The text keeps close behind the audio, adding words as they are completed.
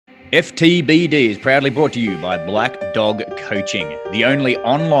FTBD is proudly brought to you by Black Dog Coaching, the only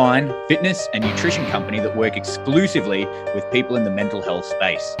online fitness and nutrition company that work exclusively with people in the mental health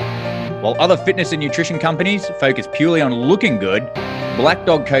space. While other fitness and nutrition companies focus purely on looking good, Black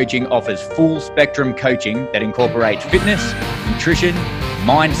Dog Coaching offers full spectrum coaching that incorporates fitness, nutrition,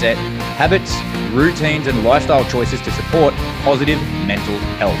 mindset, habits, routines, and lifestyle choices to support positive mental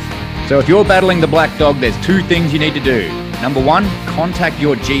health. So if you're battling the black dog, there's two things you need to do. Number one, contact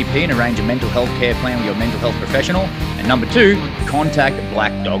your GP and arrange a mental health care plan with your mental health professional. And number two, contact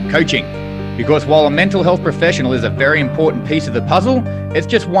Black Dog Coaching. Because while a mental health professional is a very important piece of the puzzle, it's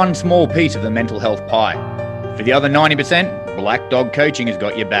just one small piece of the mental health pie. For the other 90%, Black Dog Coaching has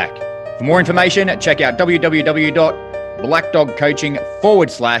got your back. For more information, check out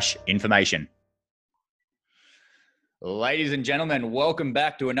www.blackdogcoaching.com/information. Ladies and gentlemen, welcome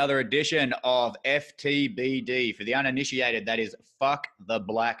back to another edition of FTBD. For the uninitiated, that is Fuck the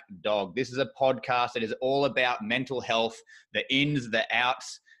Black Dog. This is a podcast that is all about mental health, the ins, the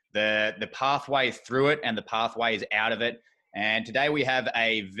outs, the pathways through it and the pathways out of it. And today we have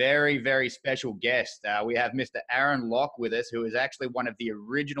a very, very special guest. We have Mr. Aaron Locke with us, who is actually one of the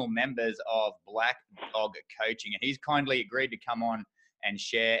original members of Black Dog Coaching. And he's kindly agreed to come on and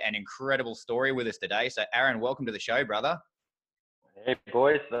share an incredible story with us today. So Aaron, welcome to the show, brother. Hey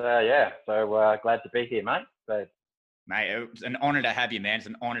boys, so glad to be here, mate. Mate, it's an honor to have you, man. It's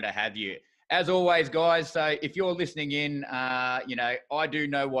an honor to have you. As always, guys, so if you're listening in, I do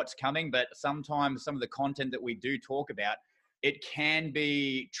know what's coming, but sometimes some of the content that we do talk about, it can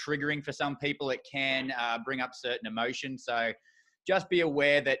be triggering for some people. It can bring up certain emotions. So just be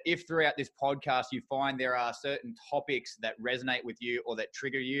aware that if throughout this podcast you find there are certain topics that resonate with you or that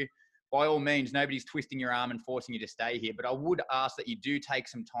trigger you, by all means, nobody's twisting your arm and forcing you to stay here. But I would ask that you do take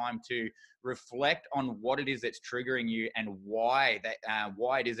some time to reflect on what it is that's triggering you and why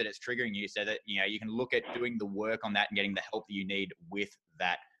it is that it's triggering you, so that you can look at doing the work on that and getting the help that you need with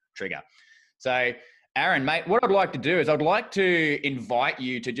that trigger. So Aaron, mate, what I'd like to do is I'd like to invite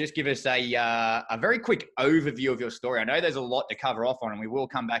you to just give us a very quick overview of your story. I know there's a lot to cover off on, and we will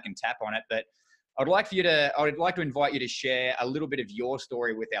come back and tap on it, but I would like to invite you to share a little bit of your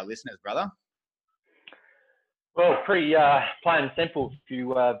story with our listeners, brother. Well, pretty plain and simple.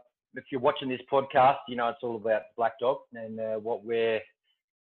 If you're watching this podcast, it's all about Black Dog, and what we're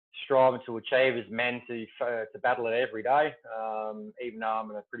striving to achieve as men to battle it every day. Even though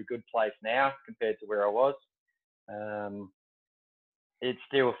I'm in a pretty good place now compared to where I was, it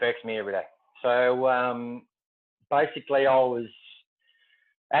still affects me every day. So basically, I was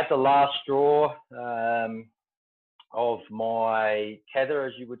at the last straw of my tether,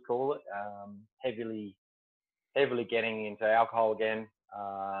 as you would call it, heavily getting into alcohol again,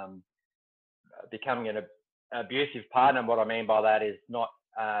 becoming an abusive partner. And what I mean by that is not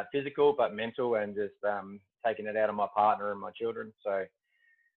physical, but mental, and just taking it out of my partner and my children. So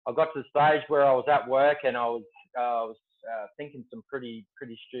I got to the stage where I was at work and I was thinking some pretty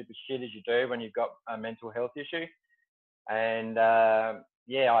stupid shit, as you do when you've got a mental health issue. And I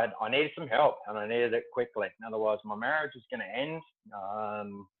needed some help, and I needed it quickly. Otherwise, my marriage was going to end.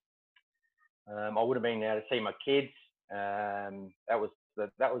 I would have been able to see my kids. That was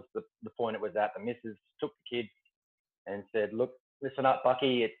the point it was at. The missus took the kids and said, "Look, listen up,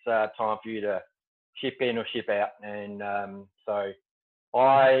 Bucky. It's time for you to ship in or ship out." And so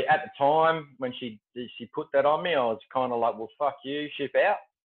I, at the time when she put that on me, I was kind of like, "Well, fuck you, ship out."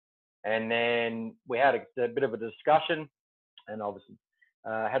 And then we had a bit of a discussion, and obviously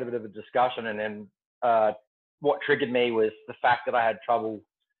had a bit of a discussion. And then what triggered me was the fact that I had trouble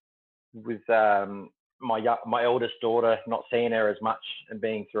with my eldest daughter, not seeing her as much and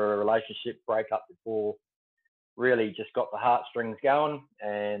being through a relationship breakup before. Really just got the heartstrings going.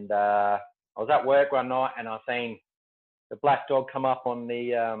 And I was at work one night and I seen the Black Dog come up on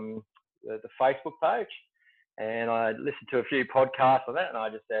the Facebook page, and I listened to a few podcasts of that, and I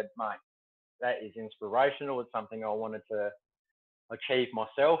just said, "Mate, that is inspirational. It's something I wanted to achieve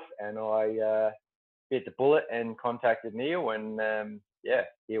myself." And I bit the bullet and contacted Neil, and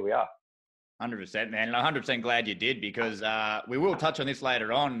here we are. 100%, man. And I'm 100% glad you did, because we will touch on this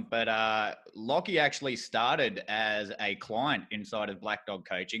later on, but Lockie actually started as a client inside of Black Dog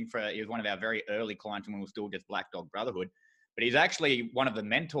Coaching. He was one of our very early clients when we were still just Black Dog Brotherhood. But he's actually one of the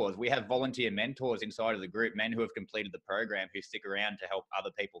mentors. We have volunteer mentors inside of the group, men who have completed the program, who stick around to help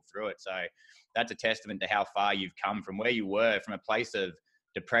other people through it. So that's a testament to how far you've come from where you were, from a place of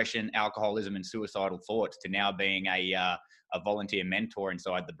depression, alcoholism, and suicidal thoughts, to now being a volunteer mentor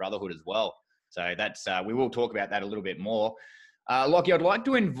inside the Brotherhood as well. So that's we will talk about that a little bit more. Lockie, I'd like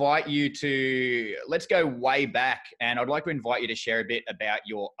to invite you to, let's go way back, and I'd like to invite you to share a bit about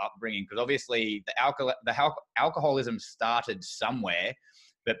your upbringing, because obviously the alcoholism started somewhere,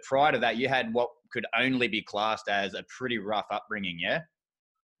 but prior to that, you had what could only be classed as a pretty rough upbringing, yeah?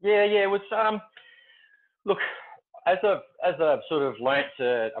 Yeah, yeah. It was look, as I've sort of learnt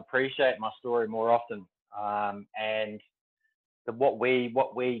to appreciate my story more often, and what we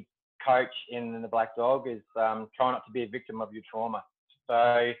coach in the Black Dog is try not to be a victim of your trauma.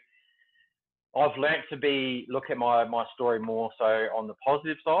 So I've learnt to look at my story more so on the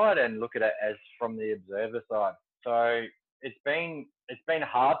positive side and look at it as from the observer side. So it's been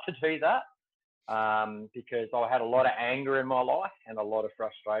hard to do that because I had a lot of anger in my life and a lot of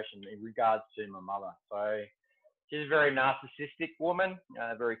frustration in regards to my mother. So she's a very narcissistic woman,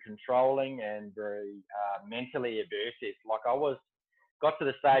 very controlling and very mentally abusive. Like got to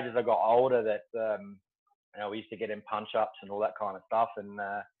the stage as I got older that we used to get in punch ups and all that kind of stuff, and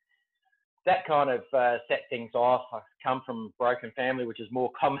that kind of set things off. I come from a broken family, which is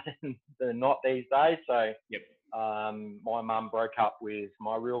more common than not these days. So Yep. my mum broke up with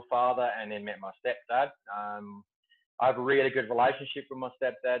my real father and then met my stepdad. I have a really good relationship with my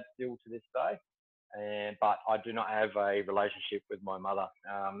stepdad still to this day, but I do not have a relationship with my mother.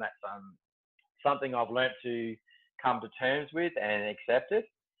 That's something I've learnt to come to terms with and accept it.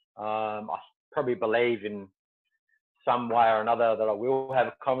 I probably believe in some way or another that I will have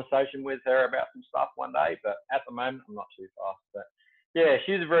a conversation with her about some stuff one day, but at the moment I'm not too fast. But yeah,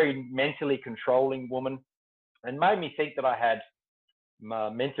 she was a very mentally controlling woman and made me think that I had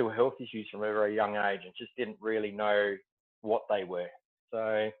mental health issues from a very young age and just didn't really know what they were.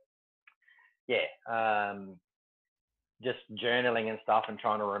 So yeah, just journaling and stuff and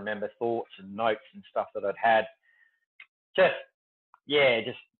trying to remember thoughts and notes and stuff that I'd had. Just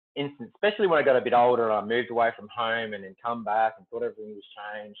instant, especially when I got a bit older and I moved away from home and then come back and thought everything was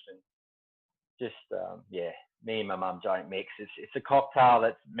changed, and just me and my mum don't mix. It's a cocktail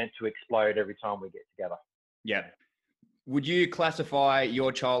that's meant to explode every time we get together. Yeah. Would you classify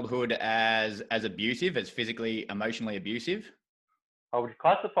your childhood as abusive, as physically, emotionally abusive? I would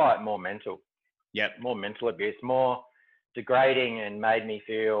classify it more mental. Yep. More mental abuse, more degrading, and made me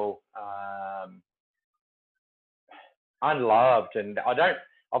feel unloved. And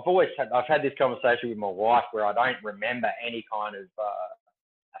I've had this conversation with my wife where I don't remember any kind of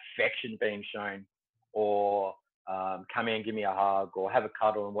affection being shown, or come in and give me a hug, or have a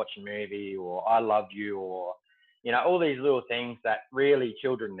cuddle and watch a movie, or I love you, or all these little things that really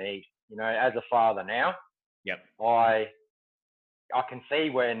children need. As a father now, Yep. I can see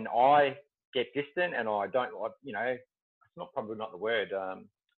when I get distant and I don't, it's probably not the word.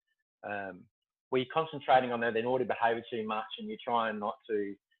 Where you're concentrating on their naughty behaviour too much, and you're trying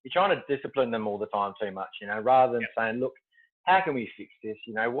to discipline them all the time too much, rather than saying, look, how can we fix this?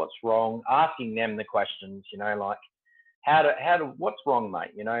 What's wrong? Asking them the questions, like what's wrong,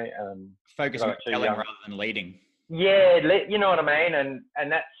 mate? Focusing on telling rather than leading. Yeah, you know what I mean?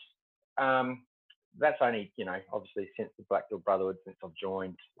 And that's only, obviously since the Black Dog Brotherhood, since I've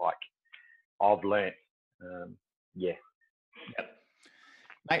joined, I've learnt, yeah. Yep.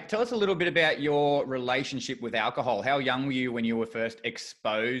 Mate, tell us a little bit about your relationship with alcohol. How young were you when you were first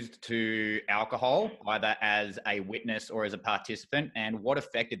exposed to alcohol, either as a witness or as a participant, and what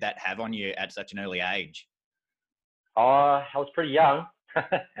effect did that have on you at such an early age? I was pretty young,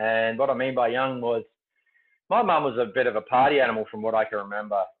 and what I mean by young was my mum was a bit of a party animal from what I can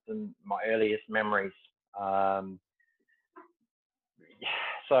remember in my earliest memories.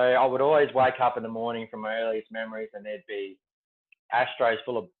 So I would always wake up in the morning from my earliest memories, and there'd be ashtrays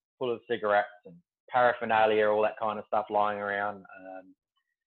full of cigarettes and paraphernalia, all that kind of stuff lying around.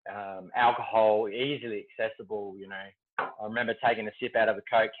 Alcohol easily accessible. I remember taking a sip out of a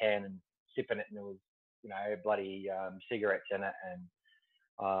Coke can and sipping it, and there was bloody cigarettes in it. And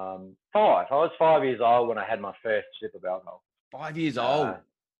I was 5 years old when I had my first sip of alcohol. 5 years old.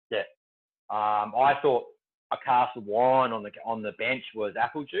 Yeah. I thought a cask of wine on the bench was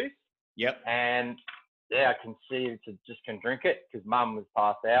apple juice. Yep. And I conceived to just can drink it because mum was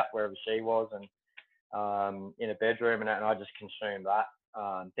passed out wherever she was, and in a bedroom, and I just consumed that,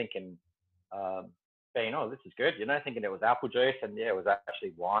 thinking, this is good, thinking it was apple juice, and it was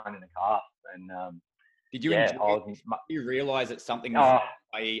actually wine in a cask. And did you did you realize that something was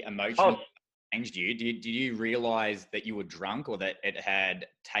emotionally changed you? Did you realize that you were drunk, or that it had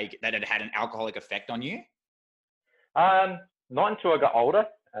had an alcoholic effect on you? Not until I got older,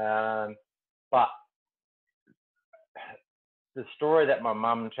 but the story that my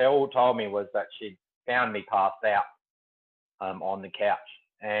mum told me was that she found me passed out on the couch,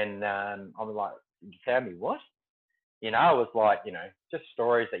 and I was like, "You found me what?" it was like, just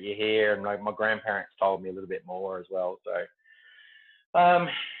stories that you hear, and like my grandparents told me a little bit more as well. So,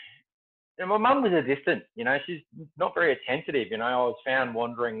 and my mum was a distant, she's not very attentive. I was found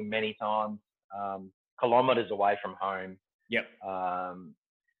wandering many times, kilometers away from home. Yep.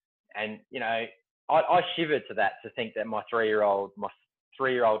 And, I shivered to that, to think that my 3-year-old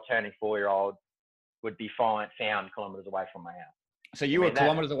turning 4-year-old would be found kilometers away from my house. So you were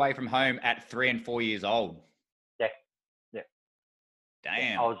kilometers away from home at 3 and 4 years old? Yeah. Yeah.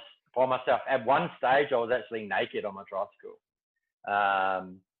 Damn. I was by myself. At one stage, I was actually naked on my tricycle.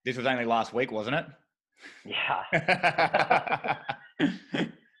 This was only last week, wasn't it? Yeah.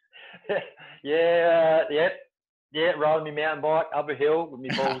 Yeah, riding my mountain bike up a hill with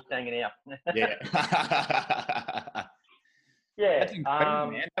my balls hanging out. Yeah. Yeah. That's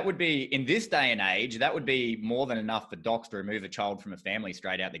incredible, man. That would be, in this day and age, that would be more than enough for docs to remove a child from a family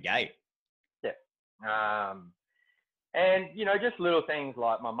straight out the gate. Yeah. And, just little things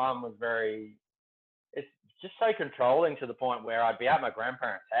like my mum was it's just so controlling, to the point where I'd be at my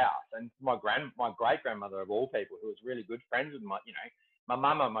grandparents' house, and my great grandmother, of all people, who was really good friends with my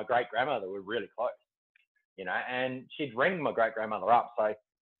mum and my great grandmother were really close, and she'd ring my great grandmother up, say,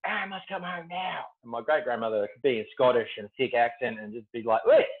 I must come home now. And my great grandmother could be in Scottish and thick accent and just be like,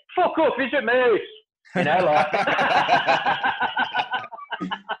 "Wait, fuck off, visit me," like,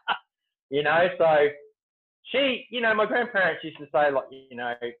 so she, my grandparents used to say, like,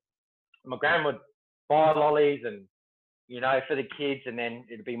 my grandma would buy lollies and, for the kids, and then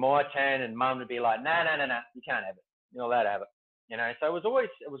it'd be my turn, and mum would be like, no, you can't have it. You're not allowed to have it. So it was always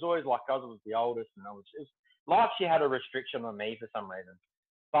like, because I was the oldest, and it was like she had a restriction on me for some reason.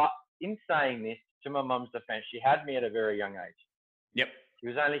 But in saying this, to my mum's defense, she had me at a very young age. Yep. She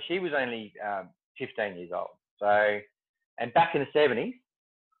was only 15 years old. So, and back in the 70s,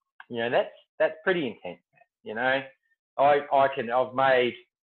 that's pretty intense, man. I've made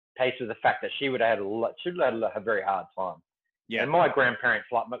peace with the fact that she would have had a very hard time. Yeah. And my grandparents,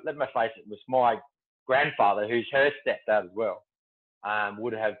 like, let me face it, was my grandfather, who's her stepdad as well,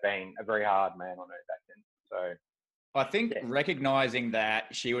 would have been a very hard man on her back then. So I think recognizing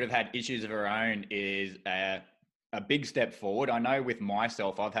that she would have had issues of her own is a big step forward. I know with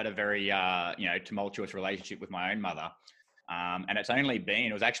myself, I've had a very, tumultuous relationship with my own mother. And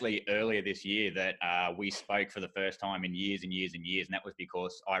it was actually earlier this year that we spoke for the first time in years and years and years. And that was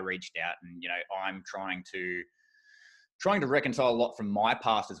because I reached out, and, I'm trying to reconcile a lot from my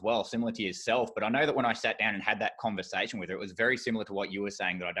past as well, similar to yourself. But I know that when I sat down and had that conversation with her, it was very similar to what you were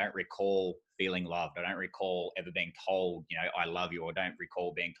saying, that I don't recall feeling loved. I don't recall ever being told, I love you, or don't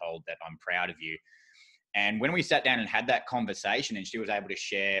recall being told that I'm proud of you. And when we sat down and had that conversation, and she was able to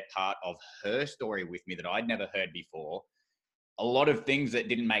share part of her story with me that I'd never heard before, a lot of things that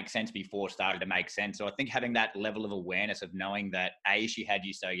didn't make sense before started to make sense. So I think having that level of awareness of knowing that A, she had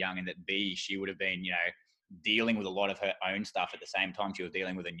you so young, and that B, she would have been, dealing with a lot of her own stuff at the same time she was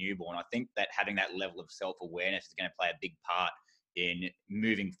dealing with a newborn. I think that having that level of self-awareness is going to play a big part in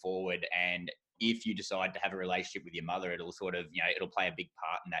moving forward. And if you decide to have a relationship with your mother, it'll sort of, it'll play a big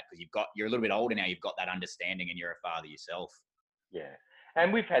part in that, because you're a little bit older now, you've got that understanding, and you're a father yourself. Yeah.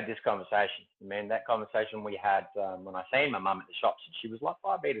 And we've had this conversation. Man, that conversation we had when I seen my mum at the shops, and she was like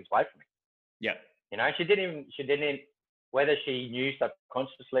 5 meters away from me. Yeah. She didn't, whether she knew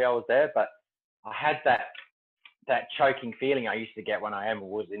subconsciously I was there, but I had that choking feeling I used to get when I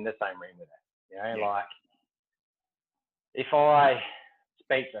was in the same room with her. Like, if I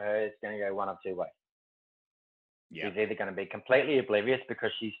speak to her, it's going to go one of two ways. Yeah. She's either going to be completely oblivious,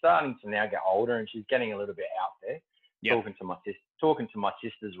 because she's starting to now get older, and she's getting a little bit out there. Yep. Talking to my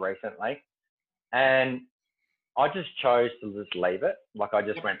sisters recently, and I just chose to just leave it. Like, I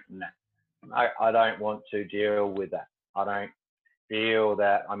just went, no, I don't want to deal with that. I don't feel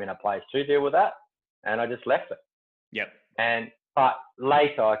that I'm in a place to deal with that, and I just left it. Yep. But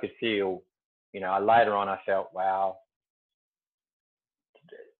later I could feel, later on I felt, wow,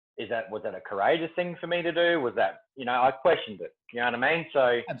 was that a courageous thing for me to do? Was that, I questioned it. You know what I mean?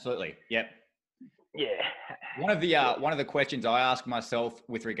 So absolutely. Yep. Yeah. One of the questions I ask myself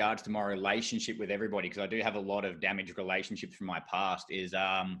with regards to my relationship with everybody, because I do have a lot of damaged relationships from my past, is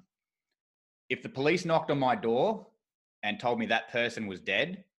if the police knocked on my door and told me that person was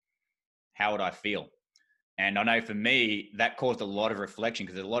dead, how would I feel? And I know for me, that caused a lot of reflection,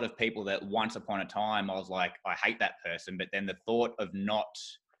 because there's a lot of people that once upon a time I was like, I hate that person. But then the thought of not,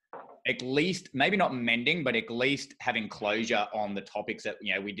 at least, maybe not mending, but at least having closure on the topics that,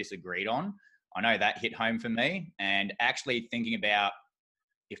 we disagreed on, I know that hit home for me. And actually thinking about,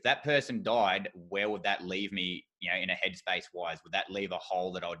 if that person died, where would that leave me, in a headspace wise? Would that leave a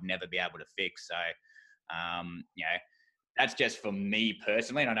hole that I would never be able to fix? So You know, that's just for me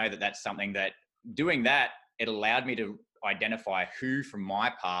personally. And I know that that's something that doing that, it allowed me to identify who from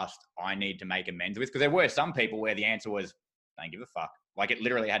my past I need to make amends with. Because there were some people where the answer was, don't give a fuck. Like it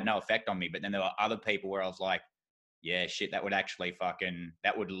literally had no effect on me. But then there were other people where I was like, yeah, shit, that would actually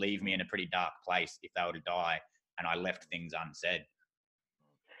that would leave me in a pretty dark place if they were to die and I left things unsaid.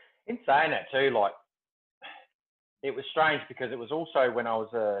 In saying that too, like, it was strange because it was also when I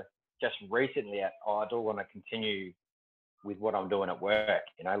was just recently I do want to continue with what I'm doing at work,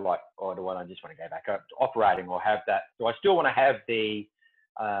 you know, like, or do I just want to go back up to operating or have that? Do I still want to have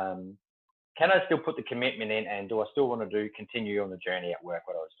can I still put the commitment in, and do I still want to continue on the journey at work,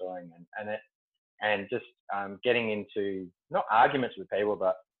 what I was doing, and just getting into not arguments with people,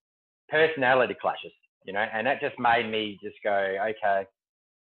 but personality clashes, you know, and that just made me just go, okay,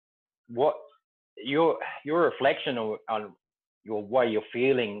 what your reflection on your way you're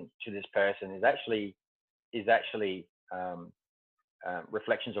feeling to this person is actually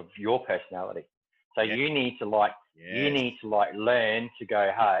reflections of your personality. So you need to learn to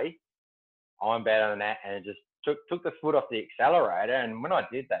go, hey, I'm better than that, and it just took the foot off the accelerator. And when I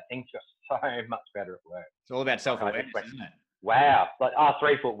did that, things got so much better at work. It's all about self-awareness, isn't it? Wow, like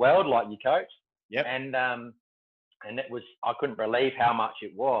 3 foot world, like you coach. Yep. And it was, I couldn't believe how much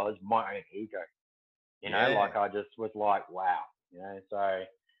it was my own ego. You know, like I just was like, wow, you know. So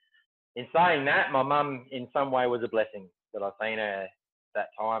in saying that, my mum in some way was a blessing that I've seen her that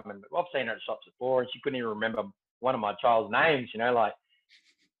time, and I've seen her at shops before, and she couldn't even remember one of my child's names, you know, like.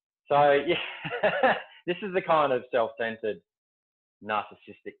 So yeah, this is the kind of self-centered,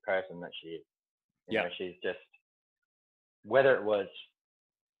 narcissistic person that she is. You know, she's just, whether it was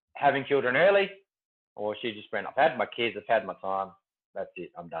having children early, or she just went, I've had my kids, I've had my time, that's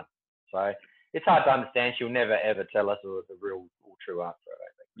it, I'm done. So it's hard to understand. She'll never ever tell us the real or true answer, I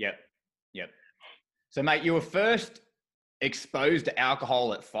don't think. Yep. So mate, you were first exposed to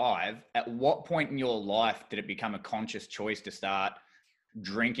alcohol at 5. At what point in your life did it become a conscious choice to start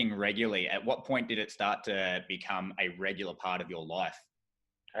drinking regularly? At what point did it start to become a regular part of your life?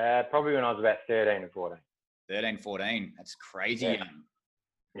 Probably when I was about 13 or 14. 13, 14. That's crazy young.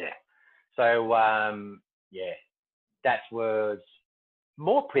 Yeah. So, that was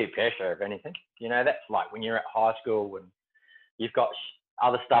more peer pressure, if anything. You know, that's like when you're at high school and you've got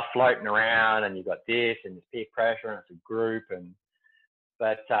other stuff floating around, and you've got this and this peer pressure, and it's a group.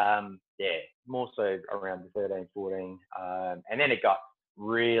 But more so around the 13, 14. And then it got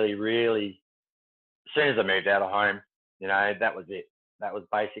really, really, as soon as I moved out of home, you know, that was it. That was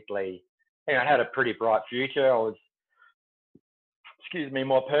basically, you know, I had a pretty bright future.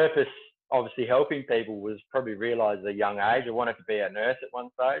 My purpose, obviously helping people, was probably realised at a young age. I wanted to be a nurse at one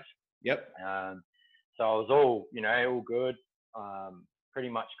stage. Yep. So I was all good. Pretty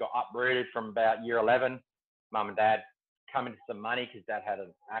much got uprooted from about year 11. Mum and dad come into some money because dad had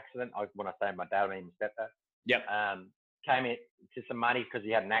an accident. When I say my dad, I mean my stepdad. Yep. Came into some money because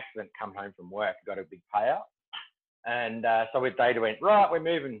he had an accident, come home from work, got a big payout. And so they went, right, we're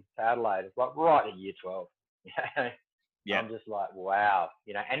moving to Adelaide. It's like right at year 12. Yeah. I'm just like, wow,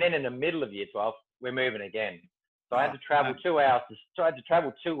 you know. And then in the middle of year 12, we're moving again. So I had to travel 2 hours. So I had to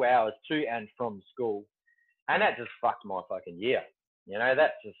travel 2 hours to and from school, and that just fucked my fucking year. You know,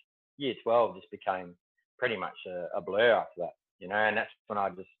 that just, year 12 just became pretty much a blur after that. You know, and that's when I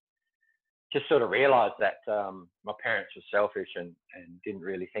just sort of realised that my parents were selfish and didn't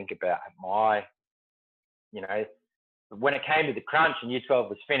really think about my, you know, when it came to the crunch and year 12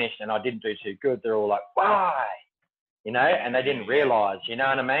 was finished and I didn't do too good, they're all like, why? You know, and they didn't realise, you know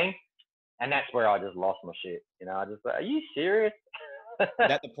what I mean? And that's where I just lost my shit. You know, I just like, are you serious? Is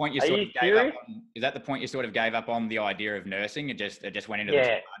that the point you sort of gave up on? Is that the point you sort of gave up on the idea of nursing? It just went into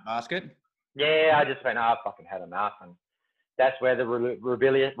the basket? Yeah, I just went, I fucking had enough. And that's where the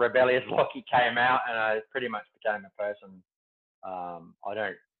rebellious Lockie came out, and I pretty much became a person. I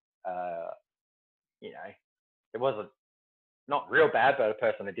don't, you know, it wasn't not real bad, but a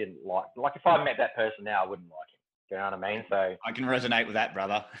person I didn't like. Like if I met that person now, I wouldn't like him. Do you know what I mean? So I can resonate with that,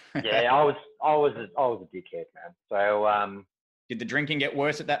 brother. Yeah, I was a dickhead, man. So did the drinking get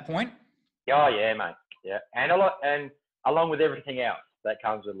worse at that point? Oh yeah, mate. Yeah, and along with everything else that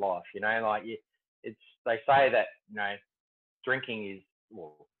comes with life, you know, like they say that, you know, drinking is,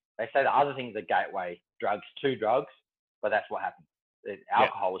 well, they say that other things are gateway drugs to drugs, but that's what happens.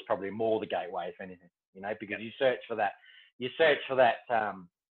 Alcohol is probably more the gateway, if anything, you know, because you search for that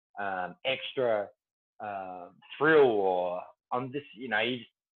extra thrill, or on this, you know,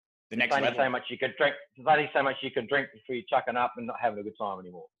 the next level. So much you can drink. There's only so much you can drink before you're chucking up and not having a good time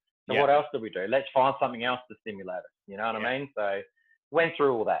anymore. So what else do we do? Let's find something else to stimulate us. You know what I mean? So went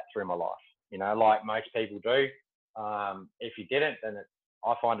through all that through my life. you know, like most people do. If you didn't, then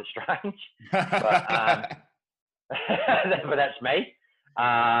I find it strange. But but that's me.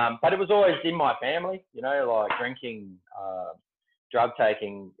 But it was always in my family, you know, like drinking, drug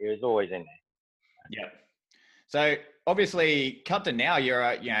taking. It was always in there. Yeah. So obviously, cut to now, you're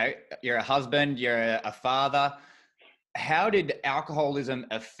a husband, you're a father. How did alcoholism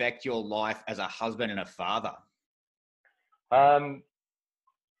affect your life as a husband and a father?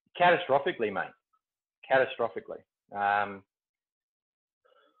 Catastrophically, mate. Catastrophically. I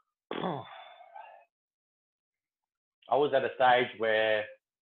was at a stage where,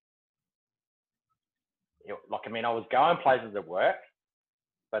 like, I mean, I was going places at work,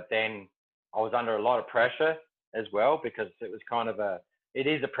 but then I was under a lot of pressure as well, because it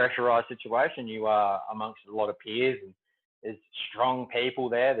is a pressurized situation. You are amongst a lot of peers, and there's strong people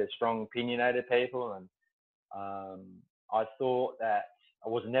there. There's strong opinionated people. And I thought that I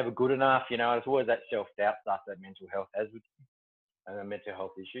was never good enough. You know, it's always that self-doubt stuff that mental health has with you, and the mental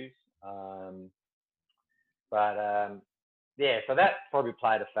health issues. Yeah, so that probably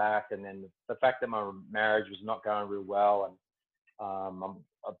played a fact. And then the fact that my marriage was not going real well, and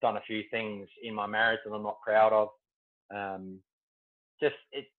I've done a few things in my marriage that I'm not proud of. So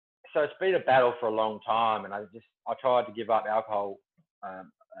it's been a battle for a long time, and I tried to give up alcohol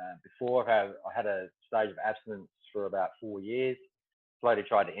before. I had a stage of abstinence for about 4 years. Slowly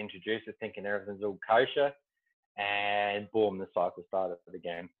tried to introduce it, thinking everything's all kosher, and boom, the cycle started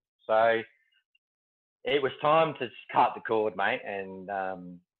again. So it was time to cut the cord, mate, and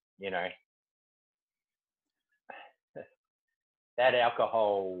you know, that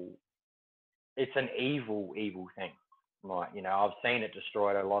alcohol, it's an evil thing. Like, you know, I've seen it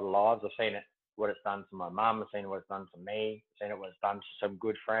destroy a lot of lives. I've seen it, what it's done to my mum. I've seen what it's done to me. I've seen it, what it's done to some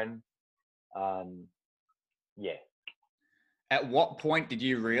good friends. Yeah. At what point did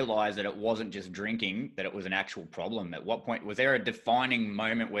you realize that it wasn't just drinking, that it was an actual problem? At what point, was there a defining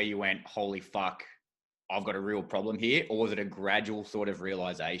moment where you went, holy fuck, I've got a real problem here? Or was it a gradual sort of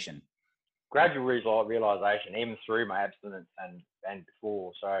realization? Gradual realization, even through my abstinence and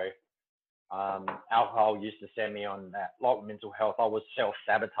before. So alcohol used to send me on that, like mental health. I was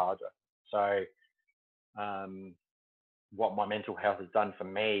self-sabotager. So what my mental health has done for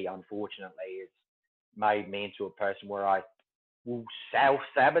me, unfortunately, is made me into a person where I will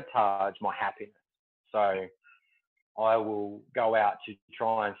self-sabotage my happiness. So I will go out to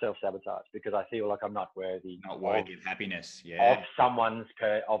try and self-sabotage because I feel like I'm not worthy. Not worthy of happiness, yeah. Of someone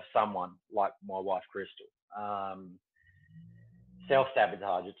like my wife, Crystal.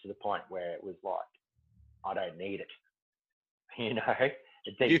 Self-sabotage it to the point where it was like, I don't need it. You know?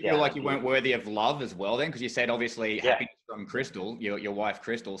 Do you feel like you weren't worthy of love as well then? Because you said obviously happiness from Crystal, your wife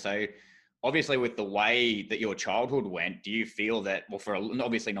Crystal. So obviously with the way that your childhood went, do you feel that, well,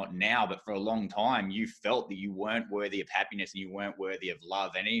 obviously not now, but for a long time, you felt that you weren't worthy of happiness and you weren't worthy of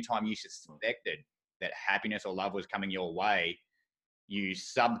love. And anytime you suspected that happiness or love was coming your way, you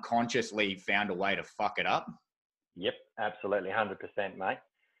subconsciously found a way to fuck it up? Yep, absolutely, 100%, mate.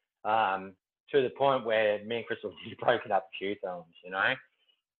 To the point where me and Crystal have broken up a few times, you know?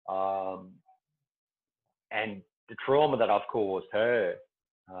 And the trauma that I've caused her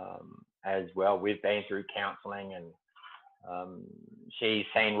as well. We've been through counselling, and she's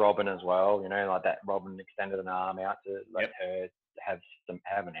seen Robin as well, you know, like that. Robin extended an arm out to let her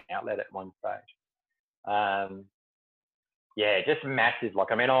have an outlet at one stage. Yeah, just massive.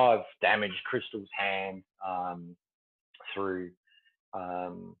 Like, I mean, I've damaged Crystal's hand through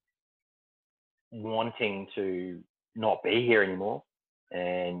wanting to not be here anymore.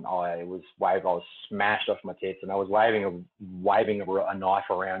 And I was smashed off my tits, and I was waving a knife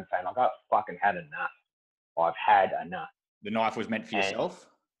around, saying, like, I've fucking had enough. I've had enough. The knife was meant for yourself?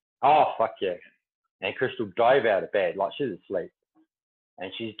 Oh, fuck yeah. And Crystal dove out of bed, like, she's asleep.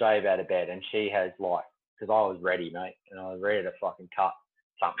 And she's dove out of bed, and she has, like, because I was ready, mate, and I was ready to fucking cut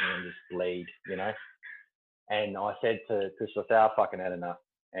something and just bleed, you know. And I said to Crystal, I've fucking had enough.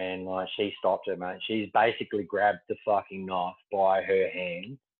 And like, she stopped it, mate. She's basically grabbed the fucking knife by her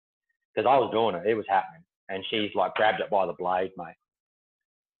hand, because I was doing it. It was happening. And she's like grabbed it by the blade, mate.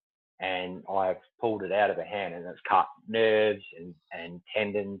 And I've pulled it out of her hand, and it's cut nerves and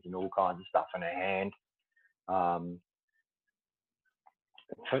tendons and all kinds of stuff in her hand. For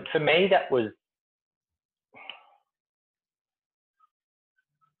me, that was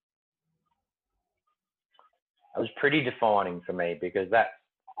pretty defining for me, because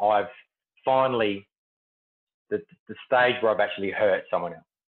I've finally, the stage where I've actually hurt someone else.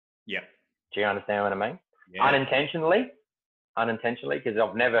 Yeah. Do you understand what I mean? Yeah. Unintentionally, because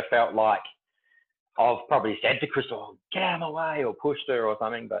I've never felt like, I've probably said to Crystal, oh, get out of my way, or pushed her or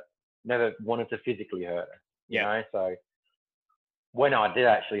something, but never wanted to physically hurt her, you Yeah. know? So when I did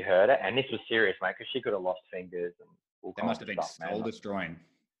actually hurt her, and this was serious, mate, because she could have lost fingers and all That kinds must of have been stuff, man. soul destroying.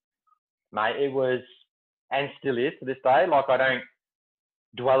 Mate, it was, and still is to this day. Like, I don't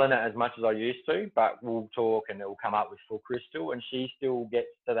dwell in it as much as I used to, but we'll talk and it'll come up with full Crystal, and she still gets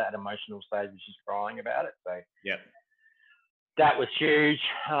to that emotional stage where she's crying about it. So Yep. that was huge.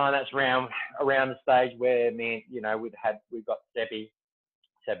 That's around the stage where me, you know, we got Sebby.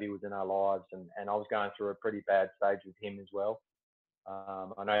 Sebby was in our lives, and I was going through a pretty bad stage with him as well.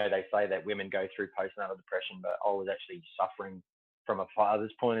 I know they say that women go through postnatal depression, but I was actually suffering from a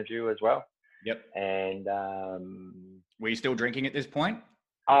father's point of view as well. Yep. And were you still drinking at this point?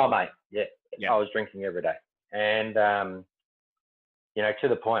 Oh, mate, yeah. Yep. I was drinking every day, and you know, to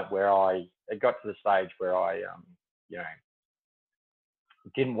the point where it got to the stage where I, you know,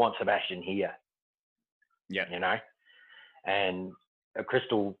 didn't want Sebastian here. Yeah. You know, and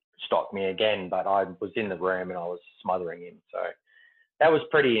Crystal stopped me again, but I was in the room and I was smothering him. So that was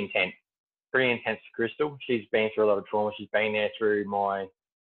pretty intense for Crystal. She's been through a lot of trauma. She's been there through my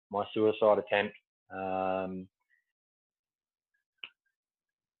suicide attempt.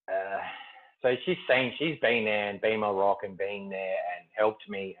 So she's been there and been my rock and been there and helped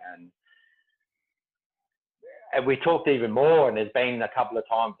me. And we talked even more, and there's been a couple of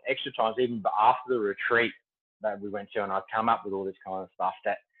times, extra times, even after the retreat that we went to, and I'd come up with all this kind of stuff,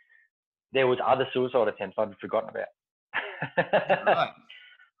 that there was other suicide attempts I'd forgotten about. Right.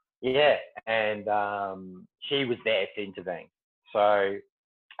 Yeah, and she was there to intervene. So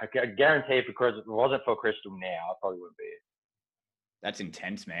I guarantee if it wasn't for Crystal now, I probably wouldn't be here. That's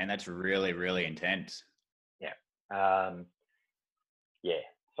intense, man. That's really, really intense. Yeah. Yeah.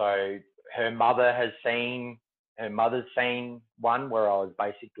 So her mother's seen one where I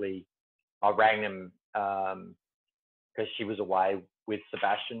rang them because she was away with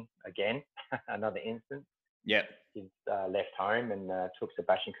Sebastian again, another instance. Yep. She's left home and took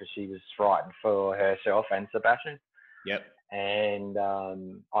Sebastian because she was frightened for herself and Sebastian. Yep. And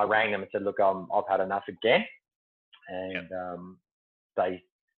I rang them and said, look, I've had enough again. And they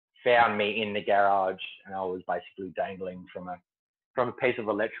found me in the garage, and I was basically dangling from a piece of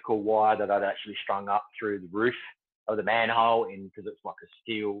electrical wire that I'd actually strung up through the roof of the manhole, because it's like a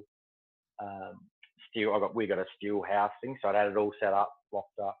steel. We got a steel house thing, so I had it all set up,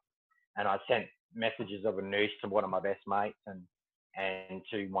 locked up, and I sent messages of a noose to one of my best mates and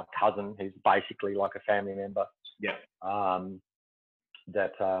to my cousin, who's basically like a family member. Yeah.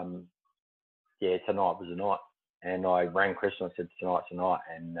 Tonight was the night. And I rang Crystal and said, tonight's the night.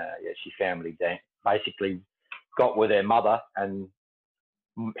 And she family basically got with her mother, and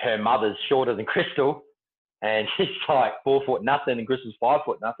her mother's shorter than Crystal, and she's like 4 foot nothing, and Crystal's 5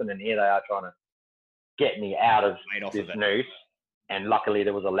 foot nothing. And here they are trying to get me out of this noose. And luckily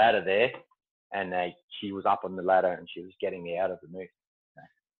there was a ladder there, and she was up on the ladder and she was getting me out of the noose.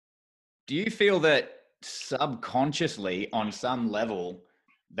 Do you feel that subconsciously on some level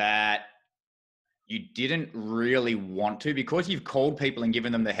that you didn't really want to, because you've called people and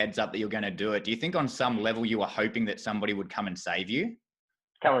given them the heads up that you're going to do it? Do you think on some level you were hoping that somebody would come and save you?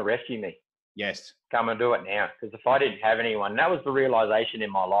 Come and rescue me. Yes. Come and do it now. Because if I didn't have anyone, that was the realization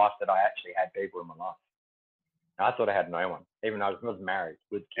in my life, that I actually had people in my life. I thought I had no one, even though I was married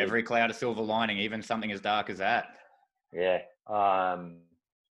with kids. Every cloud a silver lining, even something as dark as that. Yeah.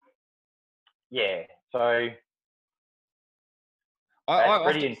 So I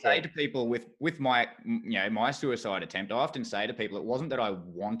often say to people with my, my suicide attempt, I often say to people, it wasn't that I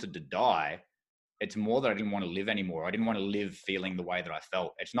wanted to die. It's more that I didn't want to live anymore. I didn't want to live feeling the way that I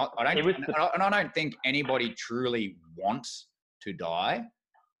felt. It's not, I don't think anybody truly wants to die.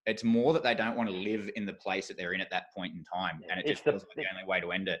 It's more that they don't want to live in the place that they're in at that point in time. And it just feels like the only way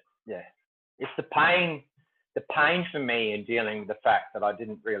to end it. Yeah. It's the pain for me in dealing with the fact that I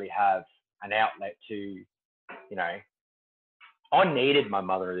didn't really have an outlet to, I needed my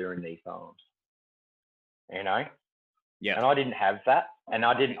mother during these times, Yeah. And I didn't have that, and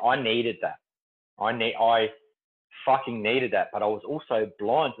I needed that. I fucking needed that, but I was also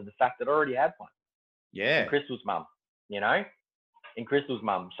blind to the fact that I already had one. Yeah. In Crystal's mum, in Crystal's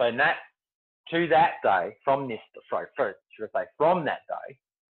mum. So from that day,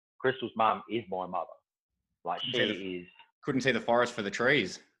 Crystal's mum is my mother. Like, couldn't see the forest for the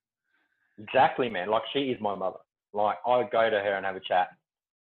trees. Exactly, man. Like, she is my mother. Like, I would go to her and have a chat.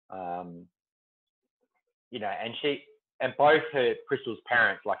 And both Crystal's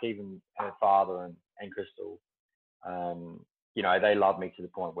parents, like even her father and Crystal, they love me to the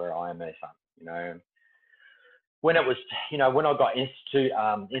point where I am their son, When it was, when I got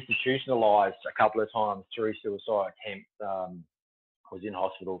institutionalized a couple of times through suicide attempts, was in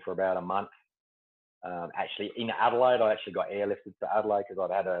hospital for about a month. Actually, in Adelaide, I actually got airlifted to Adelaide because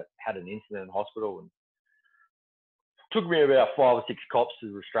I'd had an incident in hospital, and it took me about 5 or 6 cops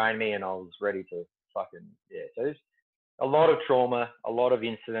to restrain me, and I was ready to fucking So there's a lot of trauma, a lot of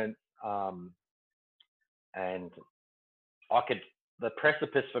incidents, and the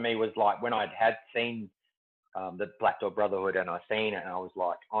precipice for me was like when had seen the Black Dog Brotherhood, and I seen it, and I was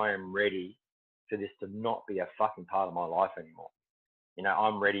like, I am ready for this to not be a fucking part of my life anymore. You know,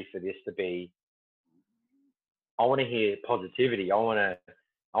 I'm ready for this to be. I want to hear positivity. I want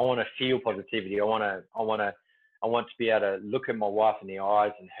to feel positivity. I want to be able to look at my wife in the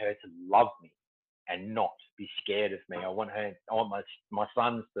eyes and her to love me and not be scared of me. I want my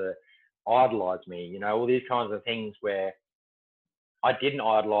sons to idolize me. You know, all these kinds of things where I didn't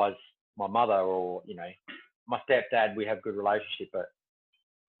idolize my mother, or, you know, my stepdad. We have a good relationship, but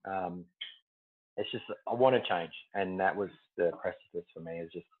it's just, I want to change. And that was the precipice for me.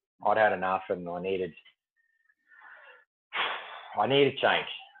 It's just, I'd had enough, and I needed change.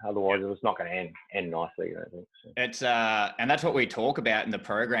 Otherwise, it was not going to end nicely, I don't think. So. It's and that's what we talk about in the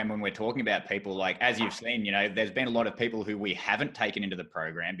program when we're talking about people. Like, as you've seen, you know, there's been a lot of people who we haven't taken into the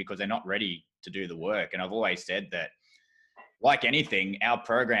program because they're not ready to do the work. And I've always said that, like anything, our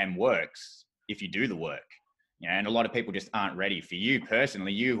program works if you do the work. You know, and a lot of people just aren't ready. For you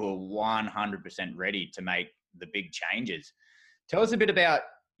personally, you were 100% ready to make the big changes. Tell us a bit about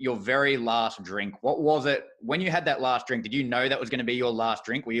your very last drink. What was it when you had that last drink? Did you know that was going to be your last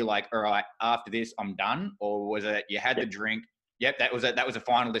drink? Were you like, all right, after this, I'm done? Or was it you had the drink? Yep, that was it. That was a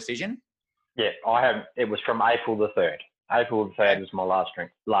final decision. Yeah, it was from April the 3rd. April the 3rd was my last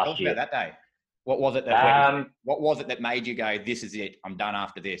drink last year. About that day. What was it that made you go, this is it, I'm done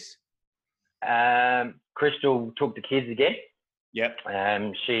after this? Crystal took the kids again. Yep.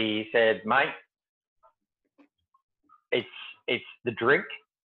 She said, mate, it's the drink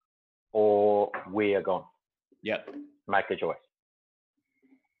or we are gone. Yep. Make a choice.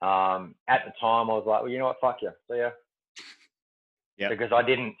 At the time, I was like, well, you know what, fuck you. See ya. Yeah. Because I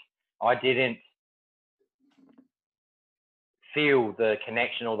didn't feel the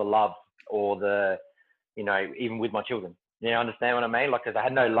connection or the love or the, you know, even with my children. You understand what I mean? Like, because I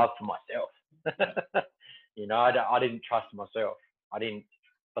had no love for myself. You know, I didn't trust myself. I didn't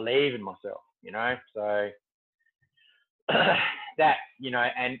believe in myself, you know? So that, you know,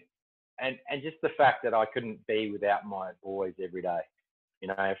 and just the fact that I couldn't be without my boys every day. You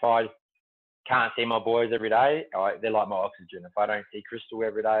know, if I can't see my boys every day, they're like my oxygen. If I don't see Crystal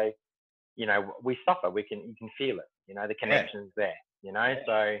every day, you know, we suffer. You can feel it. You know, the connection's there. You know,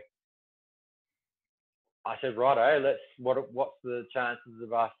 so I said, righto, what's the chances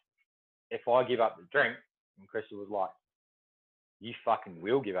of us if I give up the drink? And Crystal was like, you fucking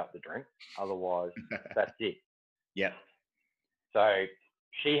will give up the drink, otherwise that's it. Yeah. So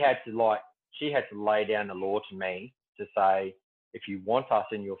she had to lay down the law to me to say, if you want us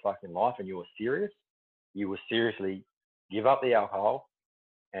in your fucking life and you are serious, you will seriously give up the alcohol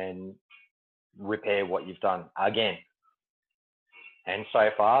and repair what you've done again. And so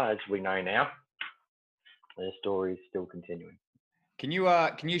far, as we know now, the story is still continuing. Can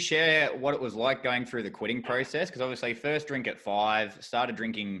you share what it was like going through the quitting process? Because obviously, first drink at 5, started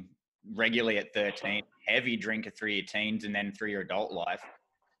drinking regularly at 13, heavy drinker through your teens, and then through your adult life.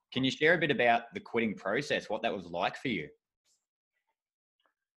 Can you share a bit about the quitting process, what that was like for you?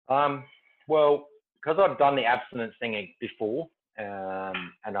 Well, because I'd done the abstinence thing before,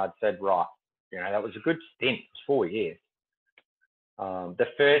 and I'd said, right, you know, that was a good stint. It was 4 years. The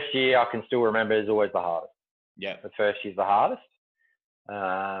first year I can still remember is always the hardest. Yeah. The first year's the hardest.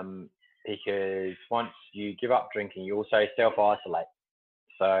 Because once you give up drinking, you also self-isolate.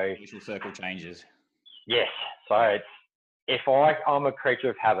 So social circle changes. Yes. So I'm a creature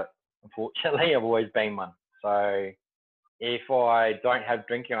of habit. Unfortunately, I've always been one. So if I don't have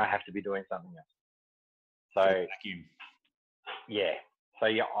drinking, I have to be doing something else. So vacuum. Yeah. So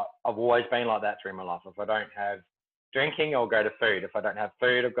yeah, I've always been like that through my life. If I don't have drinking, I'll go to food. If I don't have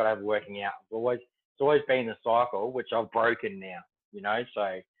food, I've got to have working out. It's always been the cycle, which I've broken now. You know,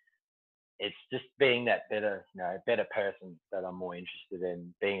 so it's just being that better, you know, better person that I'm more interested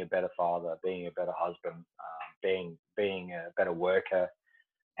in, being a better father, being a better husband, being a better worker,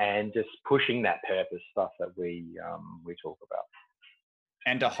 and just pushing that purpose stuff that we talk about.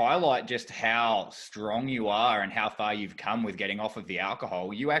 And to highlight just how strong you are and how far you've come with getting off of the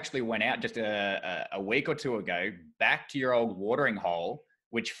alcohol, you actually went out just a week or two ago back to your old watering hole,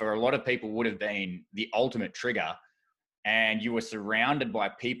 which for a lot of people would have been the ultimate trigger. And you were surrounded by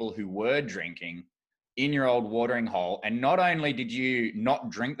people who were drinking in your old watering hole. And not only did you not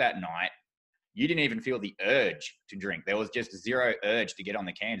drink that night, you didn't even feel the urge to drink. There was just zero urge to get on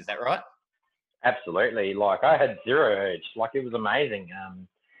the can. Is that right? Absolutely. Like I had zero urge. Like it was amazing.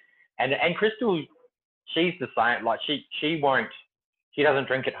 And Crystal, she's the same. Like she doesn't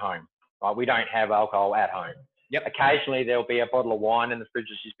drink at home. Like we don't have alcohol at home. Yep. Occasionally there'll be a bottle of wine in the fridge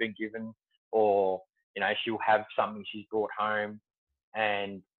that she's been given, or she'll have something she's brought home,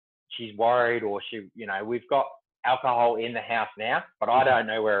 and she's worried, or we've got alcohol in the house now, but I don't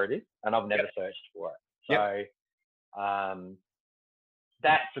know where it is, and I've never searched for it. So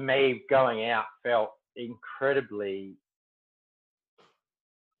that for me going out felt incredibly.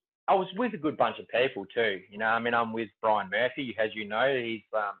 I was with a good bunch of people too. I mean, I'm with Brian Murphy, as you know.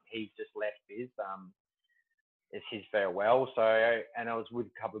 He's just left biz. It's his farewell. So, and I was with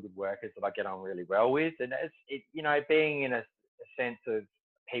a couple of good workers that I get on really well with, and being in a sense of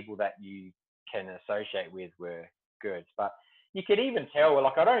people that you can associate with were good. But you could even tell,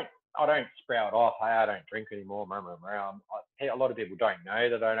 like I don't sprout off. Hey, I don't drink anymore. A lot of people don't know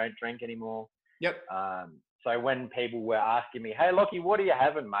that I don't drink anymore. Yep. So when people were asking me, "Hey, Lockie, what are you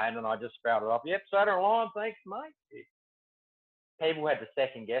having, mate?" and I just sprouted off, "Yep, soda and lime, thanks, mate." People had to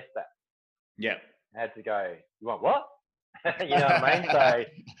second guess that. Yeah. Had to go, "You want what?" You know what I mean? So,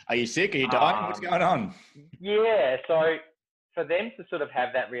 are you sick? Are you dying? What's going on? Yeah. So for them to sort of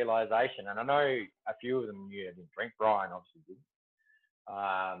have that realization, and I know a few of them knew I didn't drink. Brian obviously did.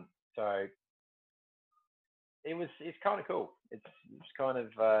 So it's kind of cool. It's kind of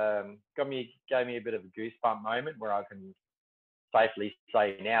gave me a bit of a goosebump moment where I can safely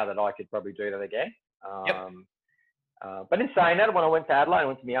say now that I could probably do that again. Yep. But in saying that, when I went to Adelaide, I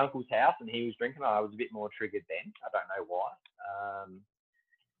went to my uncle's house and he was drinking. I was a bit more triggered then. I don't know why.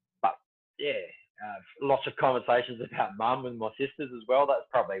 But yeah, lots of conversations about mum and my sisters as well. That's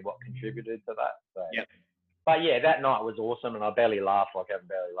probably what contributed to that. So, yep. But yeah, that night was awesome, and I barely laughed like I haven't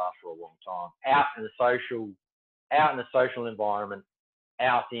barely laughed for a long time. Out in the social environment,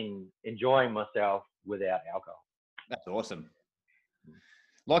 out in enjoying myself without alcohol. That's awesome.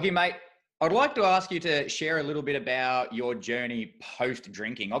 Lockie, mate, I'd like to ask you to share a little bit about your journey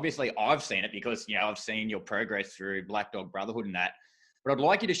post-drinking. Obviously, I've seen it because, I've seen your progress through Black Dog Brotherhood and that. But I'd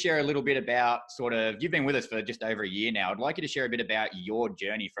like you to share a little bit about you've been with us for just over a year now. I'd like you to share a bit about your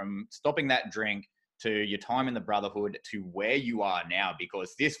journey from stopping that drink to your time in the Brotherhood to where you are now,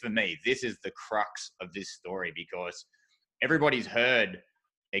 because this, for me, this is the crux of this story, because everybody's heard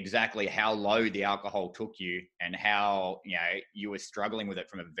exactly how low the alcohol took you and how, you were struggling with it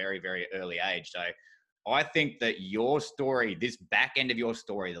from a very, very early age. So I think that your story, this back end of your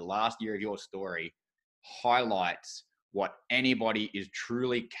story, the last year of your story, highlights what anybody is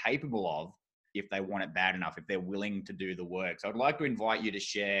truly capable of if they want it bad enough, if they're willing to do the work. So I'd like to invite you to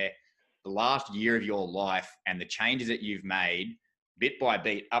share the last year of your life and the changes that you've made bit by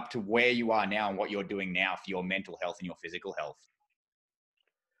bit up to where you are now and what you're doing now for your mental health and your physical health.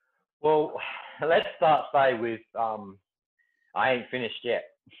 Well, let's start with, I ain't finished yet.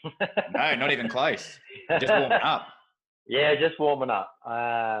 No, not even close. Just warming up. Yeah, just warming up.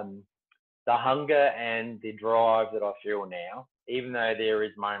 The hunger and the drive that I feel now, even though there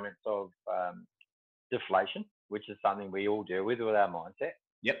is moments of deflation, which is something we all deal with our mindset.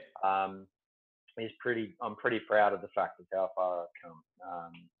 Yep. I'm pretty proud of the fact of how far I've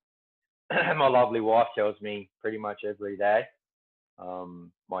come. My lovely wife tells me pretty much every day.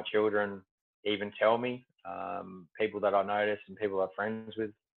 My children even tell me, people that I notice and people I'm friends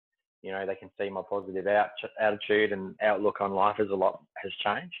with, they can see my positive attitude and outlook on life has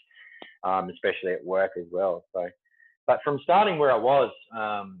changed, especially at work as well. So, but from starting where I was,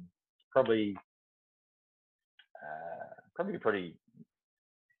 probably pretty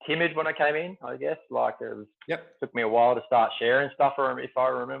timid when I came in, I guess. Like took me a while to start sharing stuff, if I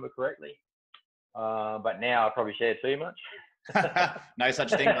remember correctly. But now I probably share too much. No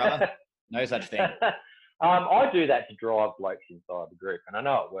such thing, brother. No such thing. I do that to drive blokes inside the group, and I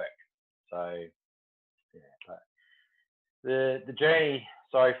know it works. So, yeah. But the journey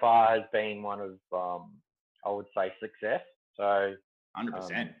so far has been one of, I would say, success. So,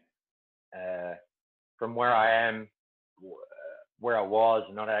 100%. From where I am, where I was,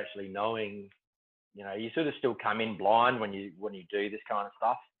 not actually knowing, you sort of still come in blind when you do this kind of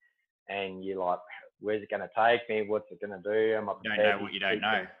stuff, and you're like, where's it going to take me? What's it going to do? Am I prepared? You don't know what you don't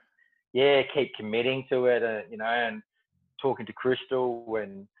know. Yeah, keep committing to it, and talking to Crystal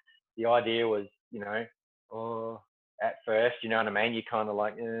when the idea was, at first, you know what I mean? You're kind of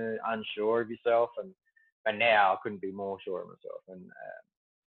like unsure of yourself, but now I couldn't be more sure of myself. And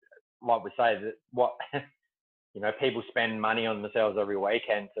like we say, that what people spend money on themselves every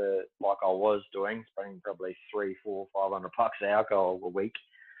weekend like I was doing, spending probably $300, $400, $500 alcohol a week.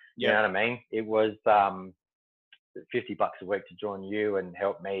 You know what I mean? It was $50 a week to join you and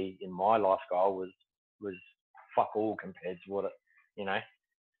help me in my lifestyle was fuck all compared to what it, you know.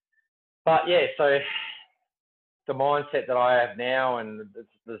 But yeah, so the mindset that I have now and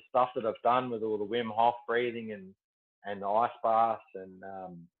the stuff that I've done with all the Wim Hof breathing and the ice baths and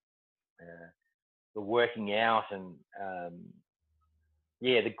the working out and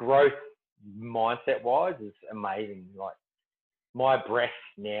the growth mindset wise is amazing. Like my breath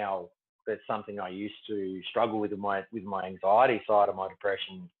now, that's something I used to struggle with my anxiety side of my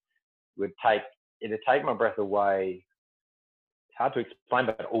depression. It'd take my breath away. It's hard to explain,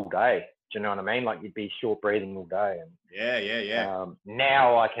 but all day. Do you know what I mean? Like you'd be short breathing all day. And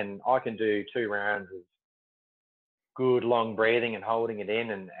now I can do 2 rounds of good long breathing and holding it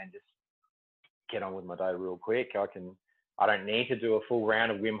in and just get on with my day real quick. I don't need to do a full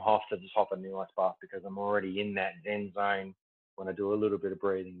round of Wim Hof to just hop in the ice bath because I'm already in that Zen zone when I do a little bit of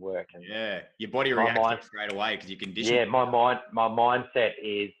breathing work. And your body reacts straight away because you condition. Yeah, my mindset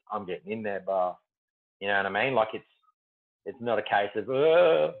is I'm getting in there, bar. You know what I mean? Like it's not a case of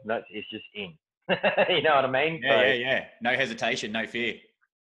no, it's just in. You know what I mean? Yeah. No hesitation, no fear.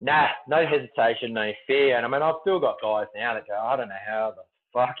 Nah, no hesitation, no fear. And I mean, I've still got guys now that go, I don't know how the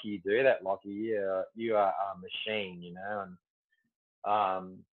fuck you do that, Lockie. You are a machine, you know.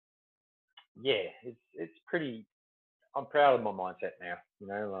 And it's pretty. I'm proud of my mindset now, you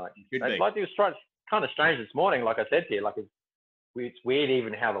know. Like it was kind of strange this morning, like I said to you, like it's weird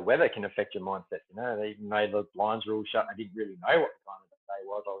even how the weather can affect your mindset, you know. Even though the blinds were all shut, I didn't really know what the time of the day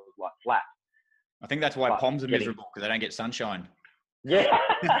was. I was like flat. I think that's why Poms are miserable because they don't get sunshine. Yeah,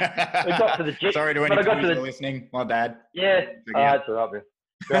 we got to the gym. Sorry to any Poms listening. My bad. Yeah, that's all right, man.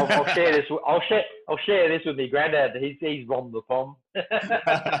 I'll share this. I'll share this with my granddad. He's from the Pom.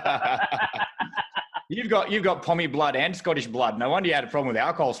 You've got Pommy blood and Scottish blood. No wonder you had a problem with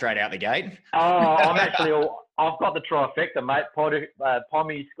alcohol straight out the gate. I've got the trifecta, mate.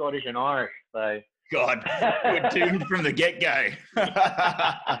 Pommy, Scottish, and Irish. So God, you're doomed from the get-go.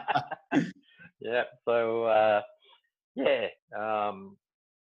 Yeah. So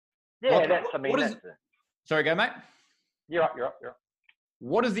Sorry, go, mate. You're up.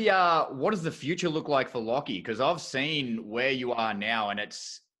 What does the future look like for Lockie? Because I've seen where you are now, and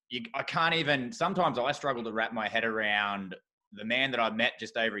I can't even. Sometimes I struggle to wrap my head around the man that I met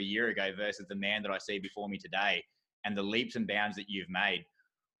just over a year ago versus the man that I see before me today, and the leaps and bounds that you've made.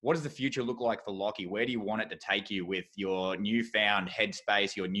 What does the future look like for Lockie? Where do you want it to take you with your newfound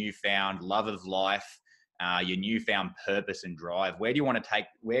headspace, your newfound love of life, your newfound purpose and drive? Where do you want that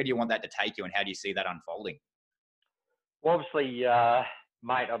to take you, and how do you see that unfolding? Well, obviously,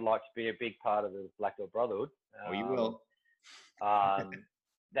 mate, I'd like to be a big part of the Black Dog Brotherhood. You will.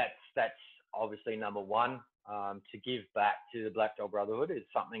 That's obviously number one. To give back to the Black Dog Brotherhood is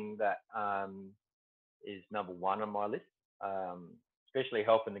something that is number one on my list. Especially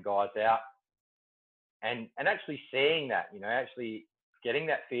helping the guys out and actually seeing that, you know, actually getting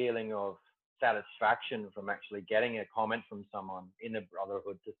that feeling of satisfaction from actually getting a comment from someone in the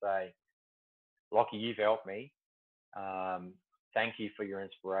brotherhood to say, Lockie, you've helped me. Thank you for your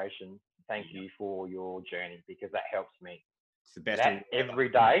inspiration. Thank you for your journey, because that helps me. It's the best. That every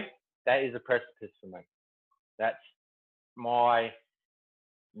day, that is a precipice for me. That's my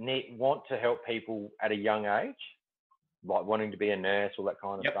want to help people at a young age, like wanting to be a nurse, all that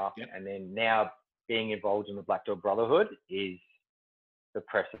kind of stuff. And then now being involved in the Black Dog Brotherhood is the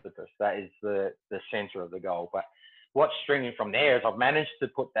precipice. That is the center of the goal. But what's stringing from there is I've managed to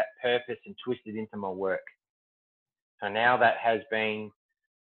put that purpose and twist it into my work. So now that has been,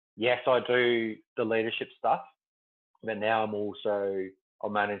 yes, I do the leadership stuff, but now I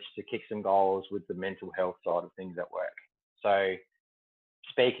managed to kick some goals with the mental health side of things at work. So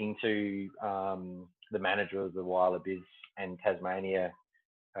speaking to the manager of the Weiler Biz and Tasmania,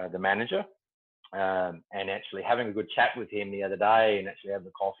 the manager, and actually having a good chat with him the other day and actually having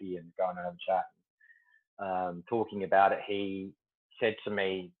a coffee and going and have a chat, talking about it, he said to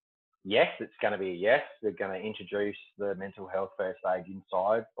me, yes, it's going to be a yes. They're going to introduce the mental health first aid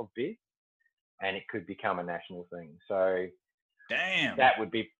inside of Biz, and it could become a national thing. So damn, that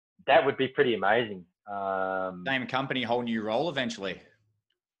would be pretty amazing. Same company, whole new role eventually.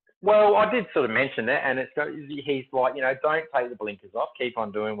 Well, I did sort of mention that, and he's like, you know, don't take the blinkers off. Keep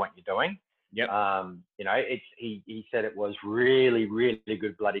on doing what you're doing. Yep. You know, he said it was really, really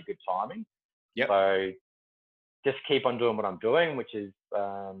bloody good timing. Yep. So just keep on doing what I'm doing, which is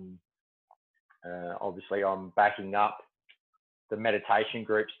obviously I'm backing up the meditation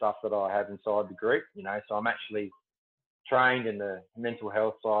group stuff that I have inside the group. You know, so I'm actually trained in the mental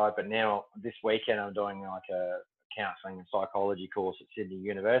health side, but now this weekend I'm doing like a counselling and psychology course at Sydney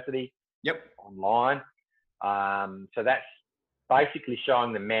University. Yep. Online. So that's basically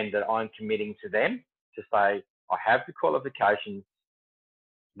showing the men that I'm committing to them to say, I have the qualifications.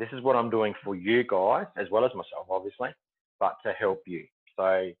 This is what I'm doing for you guys, as well as myself, obviously, but to help you.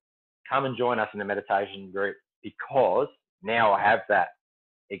 So come and join us in the meditation group, because now I have that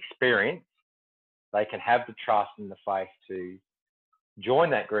experience. They can have the trust and the faith to join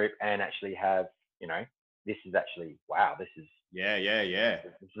that group and actually have, this is actually, wow, this is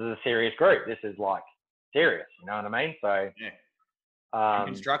a serious group. This is like serious, you know what I mean? So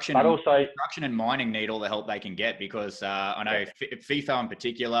construction, but also construction and mining need all the help they can get, because I know FIFA in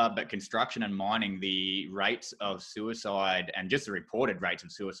particular, but construction and mining, the rates of suicide and just the reported rates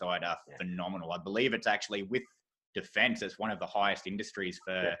of suicide are phenomenal. I believe it's actually, with defense, it's one of the highest industries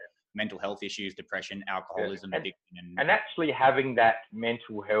for mental health issues, depression, alcoholism, addiction. And actually having that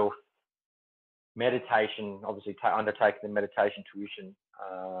mental health meditation, obviously undertaking the meditation tuition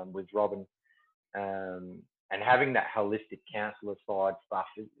with Robin, and having that holistic counsellor side stuff,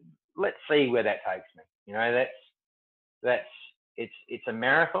 let's see where that takes me. It's a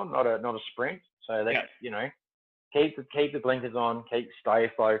marathon, not a sprint. So let's keep the blinkers on,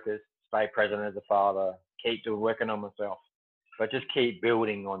 stay focused, stay present as a father, keep working on myself, but just keep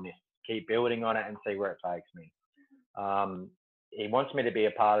building on this, keep building on it, and see where it takes me. He wants me to be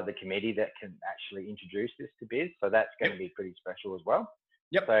a part of the committee that can actually introduce this to biz, so that's going to be pretty special as well.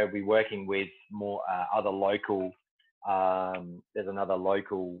 Yep. So we'll be working with more other local. There's another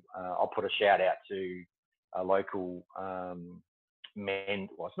local. I'll put a shout out to a local men.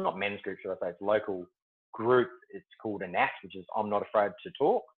 Well, it's not men's group, should I say? It's a local group. It's called ANAT, which is I'm Not Afraid to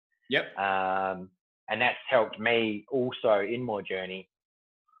Talk. Yep. And that's helped me also in my journey,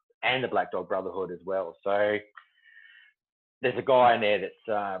 and the Black Dog Brotherhood as well. So there's a guy in there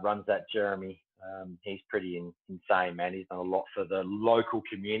that runs that, Jeremy. He's pretty insane, man. He's done a lot for the local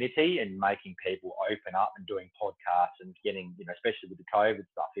community and making people open up and doing podcasts and getting, especially with the COVID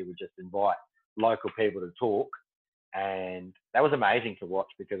stuff, he would just invite local people to talk. And that was amazing to watch,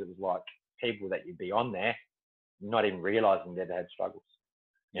 because it was like people that you'd be on there not even realizing that they had struggles.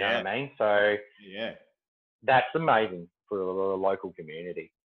 You know what I mean? So that's amazing for the local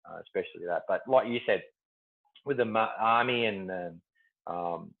community, especially that. But like you said, with the army and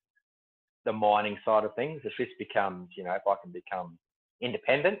the mining side of things, if this becomes, if I can become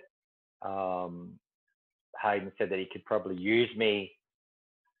independent, Hayden said that he could probably use me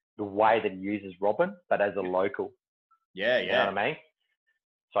the way that he uses Robin, but as a local. You know what I mean?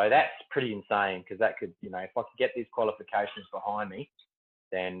 So that's pretty insane, because that could, if I could get these qualifications behind me,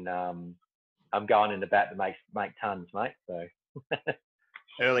 then I'm going in the bat to make tons, mate. So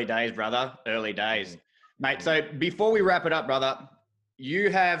early days, brother. Early days. Mate, so before we wrap it up, brother,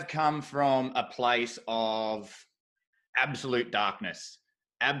 you have come from a place of absolute darkness,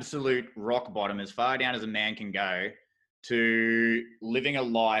 absolute rock bottom, as far down as a man can go, to living a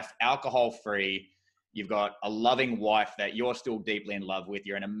life alcohol-free. You've got a loving wife that you're still deeply in love with.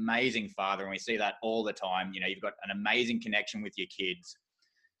 You're an amazing father, and we see that all the time. You've got an amazing connection with your kids.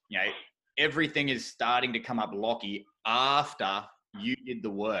 Everything is starting to come up locky after you did the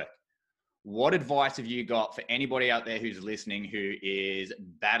work. What advice have you got for anybody out there who's listening, who is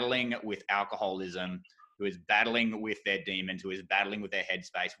battling with alcoholism, who is battling with their demons, who is battling with their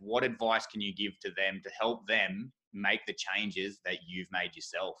headspace? What advice can you give to them to help them make the changes that you've made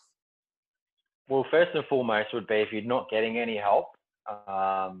yourself? Well, first and foremost would be, if you're not getting any help,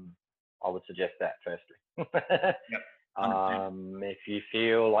 I would suggest that firstly. If you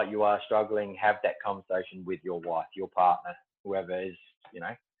feel like you are struggling, have that conversation with your wife, your partner, whoever is,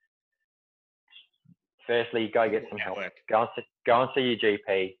 Firstly, go get some help. Go and see your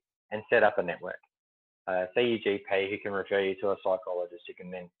GP and set up a network. See your GP, who can refer you to a psychologist, who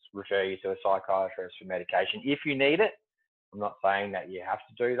can then refer you to a psychiatrist for medication if you need it. I'm not saying that you have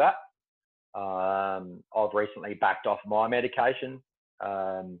to do that. I've recently backed off my medication.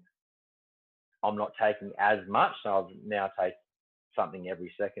 I'm not taking as much, so I've now take something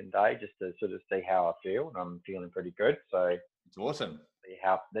every second day just to sort of see how I feel, and I'm feeling pretty good. So it's awesome.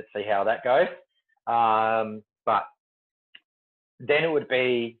 Let's see how that goes. But then it would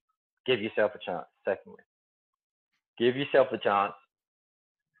be, give yourself a chance. Secondly, give yourself a chance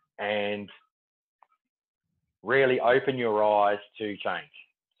and really open your eyes to change.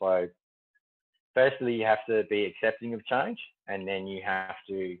 So firstly, you have to be accepting of change, and then you have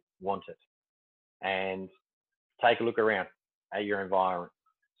to want it, and take a look around at your environment.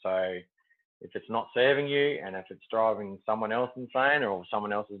 So if it's not serving you, and if it's driving someone else insane, or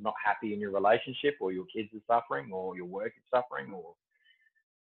someone else is not happy in your relationship, or your kids are suffering, or your work is suffering, or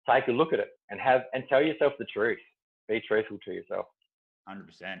take a look at it and tell yourself the truth. be truthful to yourself.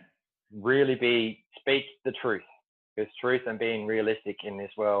 100%. Really speak the truth, because truth and being realistic in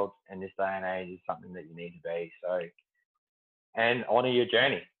this world and this day and age is something that you need to be. So, and honor your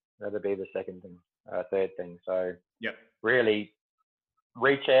journey. That'll be the third thing. So, yep. Really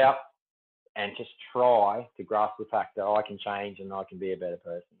reach out and just try to grasp the fact that I can change and I can be a better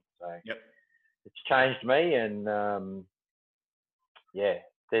person. So, yep. It's changed me, and yeah,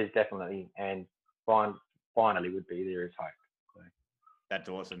 there's definitely, and finally would be there is hope. So. That's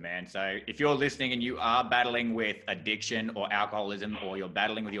awesome, man. So if you're listening and you are battling with addiction or alcoholism, or you're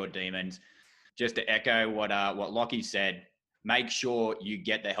battling with your demons, just to echo what Lockie said, make sure you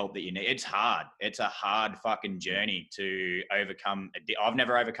get the help that you need. It's hard. It's a hard fucking journey to overcome. I've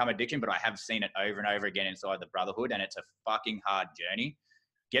never overcome addiction, but I have seen it over and over again inside the brotherhood, and it's a fucking hard journey.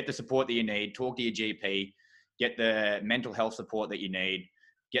 Get the support that you need. Talk to your GP. Get the mental health support that you need.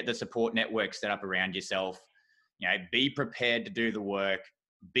 Get the support network set up around yourself. You know, be prepared to do the work.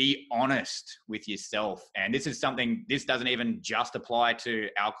 Be honest with yourself. And this is something, this doesn't even just apply to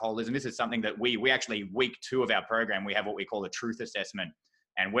alcoholism. This is something that we actually, week 2 of our program, we have what we call a truth assessment.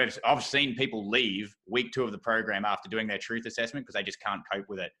 And I've seen people leave week 2 of the program after doing their truth assessment because they just can't cope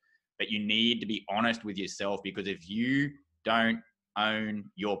with it. But you need to be honest with yourself, because if you don't own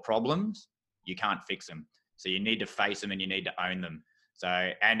your problems, you can't fix them. So you need to face them and you need to own them.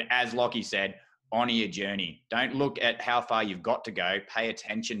 So, and as Lockie said, honor your journey. Don't look at how far you've got to go. Pay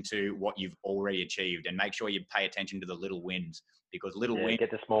attention to what you've already achieved, and make sure you pay attention to the little wins, because wins.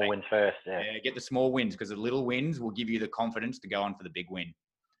 Get the small wins first. Yeah, get the small wins, because the little wins will give you the confidence to go on for the big win.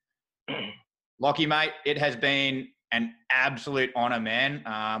 Lockie, mate, it has been an absolute honor, man.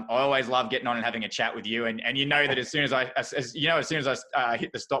 I always love getting on and having a chat with you, and you know that as soon as I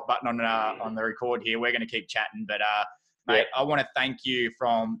hit the stop button on the record here, we're going to keep chatting. But mate, I want to thank you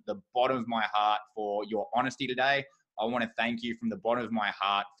from the bottom of my heart for your honesty today. I want to thank you from the bottom of my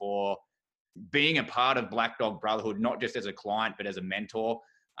heart for being a part of Black Dog Brotherhood, not just as a client, but as a mentor.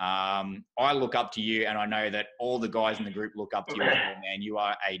 I look up to you, and I know that all the guys in the group look up to you as well, man. You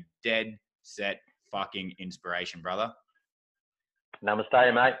are a dead set fucking inspiration, brother.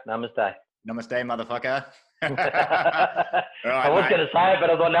 Namaste, mate. Namaste. Namaste, motherfucker. Right, I was going to say it, but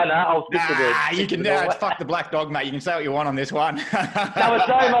I thought, no, I'll stick to this. You can, it's fuck the Black Dog, mate. You can say what you want on this one. Namaste,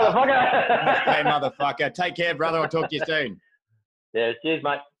 motherfucker. Namaste, motherfucker. Take care, brother. I'll talk to you soon. Yeah, cheers,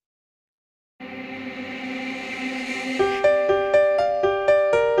 mate.